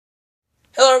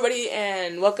Hello everybody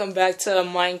and welcome back to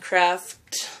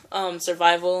Minecraft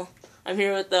Survival. I'm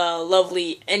here with the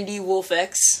lovely Endy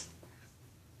Wolfix.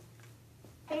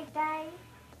 Hey guys.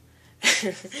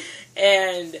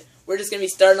 And we're just gonna be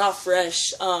starting off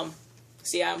fresh.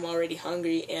 See, I'm already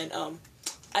hungry and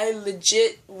I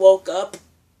legit woke up.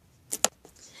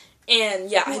 And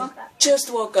yeah, I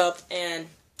just woke up and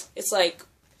it's like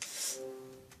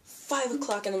 5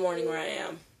 o'clock in the morning where I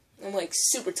am. I'm like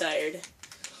super tired.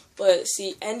 But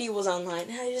see, Endy was online,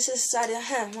 and I just decided,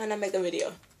 why not make a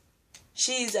video?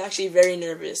 She's actually very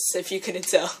nervous, if you couldn't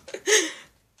tell.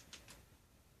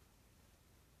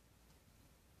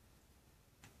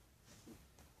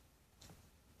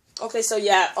 Okay, so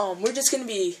yeah, we're just gonna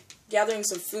be gathering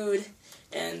some food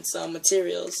and some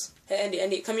materials. Hey,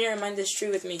 Endy, come here and mind this tree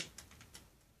with me.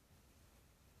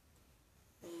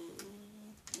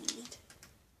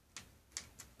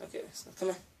 Okay, so come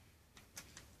on.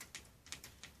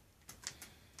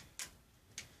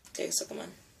 Okay, so come on.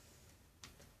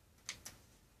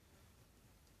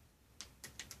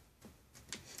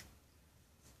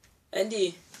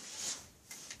 Endy,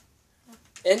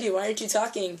 why aren't you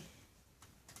talking?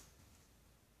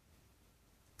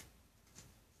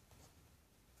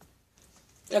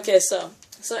 Okay, so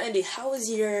Endy, how is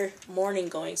your morning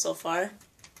going so far?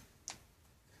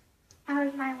 How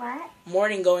is my what?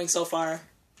 Morning going so far.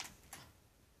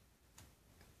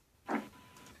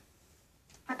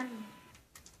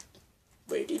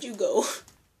 Where did you go?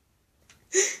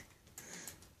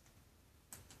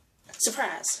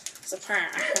 Surprise!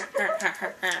 Surprise!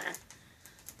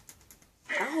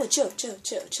 Oh, chill.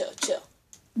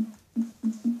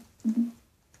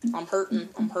 I'm hurting.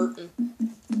 Did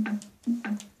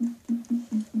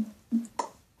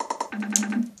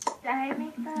I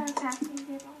make the crafting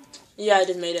table? Yeah, I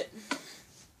just made it.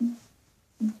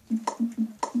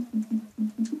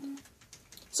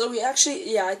 So we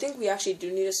actually, I think we actually do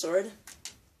need a sword.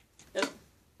 Yep.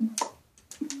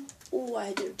 Ooh,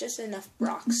 I do just enough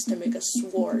rocks to make a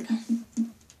sword.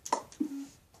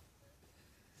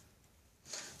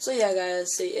 So yeah,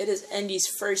 guys, see, it is Endy's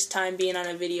first time being on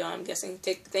a video, I'm guessing.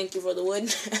 Thank you for the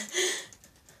wood.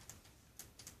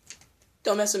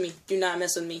 Don't mess with me. Do not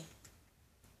mess with me.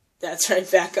 That's right,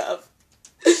 back up.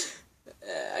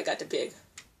 I got the pig.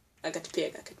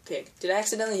 Did I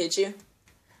accidentally hit you?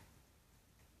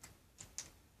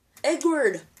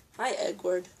 Edward! Hi,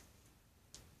 Edward.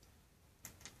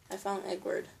 I found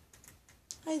Edward.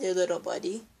 Hi there, little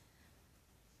buddy.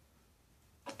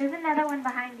 There's another one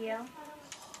behind you.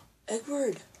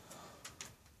 Edward.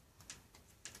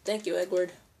 Thank you,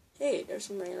 Edward. Hey, there's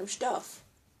some random stuff.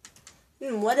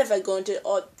 What if I go into...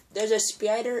 Oh, there's a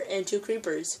spider and 2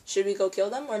 creepers. Should we go kill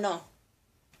them or no?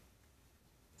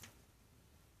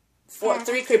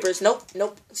 3 creepers. Nope.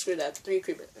 Screw that. 3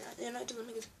 creepers. You know, let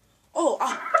me get... Oh,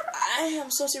 I am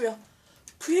so serious.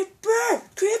 Creeper!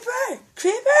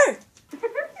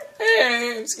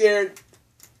 Hey, I'm scared.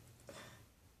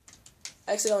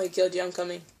 I accidentally killed you. I'm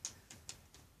coming.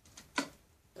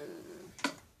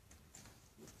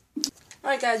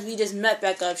 Alright, guys, we just met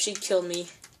back up. She killed me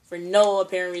for no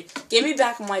apparent reason. Give me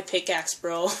back my pickaxe,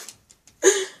 bro.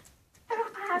 I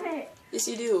don't have it. Yes,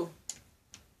 you do.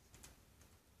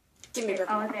 Give me back.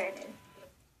 Oh, there it is.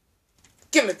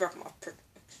 Give me back my pickaxe.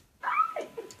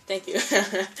 Thank you.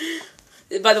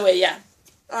 By the way, yeah.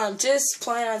 Just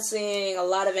plan on seeing a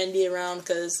lot of Endy around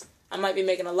because I might be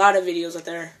making a lot of videos with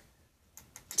her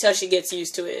until she gets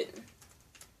used to it.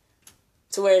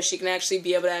 To where she can actually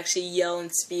be able to actually yell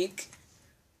and speak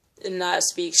and not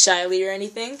speak shyly or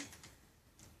anything.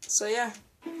 So yeah.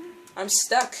 I'm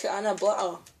stuck on a block.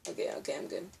 Oh, okay, I'm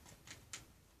good.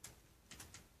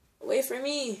 Wait for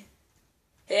me.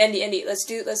 Hey, Endy, let's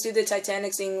do the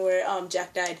Titanic scene where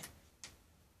Jack died.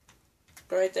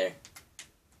 Go right there.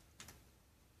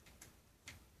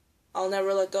 I'll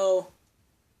never let go.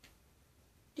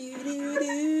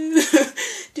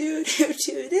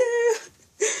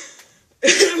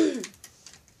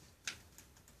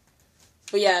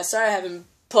 But yeah, sorry I haven't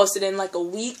posted in like a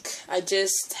week. I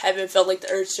just haven't felt like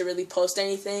the urge to really post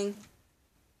anything.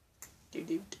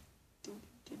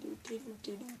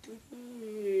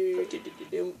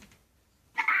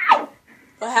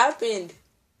 What happened?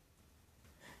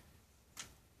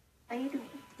 What are you doing?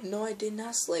 No, I did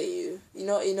not slay you. You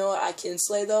know what I can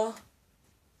slay though?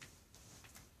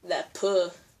 That puh.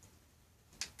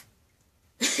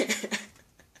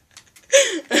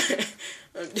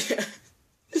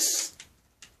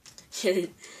 Here.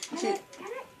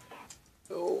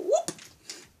 Oh, whoop.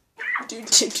 Do.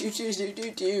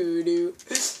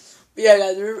 But yeah,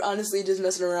 guys, we're honestly just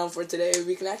messing around for today.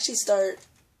 We can actually start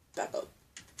back up.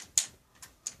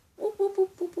 Whoop.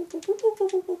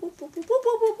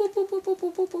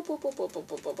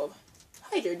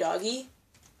 Hi there, doggy.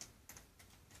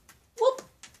 Whoop.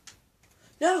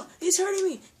 No, he's hurting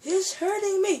me. He's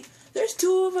hurting me. There's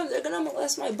two of them. They're gonna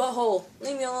molest my butthole.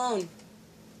 Leave me alone.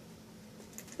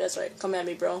 That's right. Come at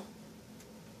me, bro.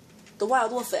 The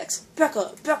Wild Wolfix. Back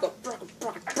up. Back up. Back up.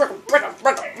 Back up. Back up. Back up.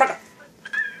 Back up. Back up.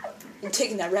 I'm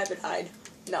taking that rabbit hide.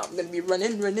 Now I'm gonna be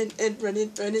running.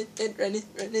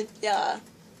 Yeah.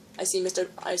 I see Mr.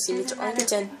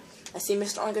 Orpington. I see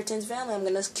Mr. Orpington's family. I'm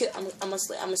gonna slit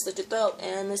your throat.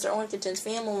 And Mr. Orpington's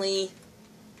family.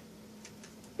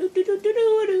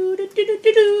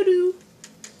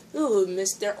 Ooh,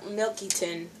 Mr.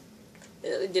 Milkyton.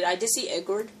 Did I just see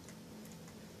Edward?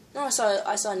 No, I saw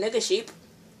a nigga sheep.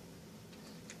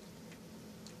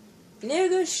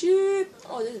 Nigga sheep.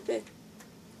 Oh, this is big.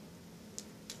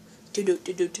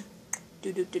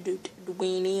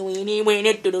 Weenie.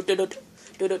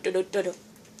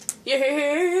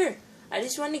 Here. I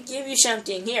just want to give you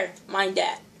something. Here, mind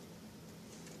that.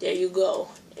 There you go.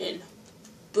 And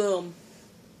boom.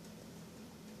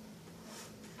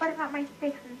 What about my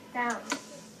sticks and stones?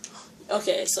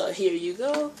 Okay, so here you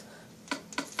go.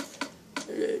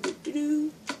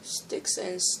 Sticks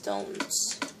and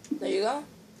stones. There you go.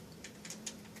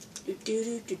 You're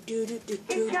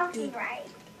joking, right?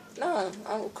 No,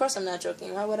 of course I'm not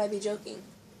joking. Why would I be joking?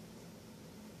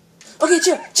 Okay,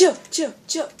 chill.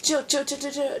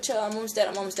 I'm almost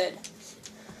dead.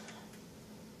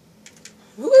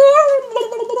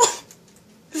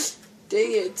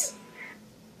 Dang it.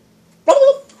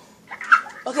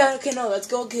 Okay, no, let's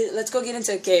go get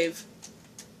into a cave.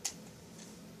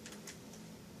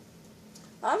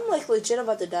 I'm like legit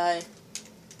about to die.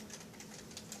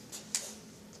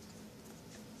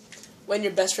 When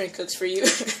your best friend cooks for you.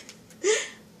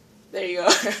 There you go.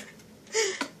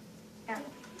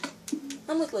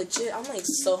 I'm like legit, I'm like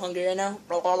so hungry right now.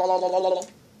 That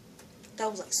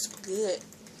was like so good.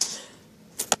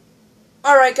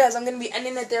 Alright guys, I'm gonna be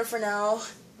ending it there for now.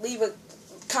 Leave a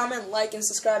comment, like, and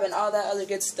subscribe, and all that other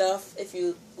good stuff if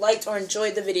you liked or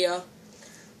enjoyed the video.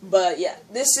 But yeah,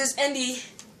 this is Endy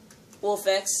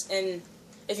Wolfix, and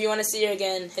if you want to see her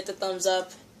again, hit the thumbs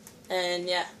up, and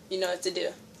yeah, you know what to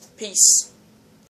do. Peace.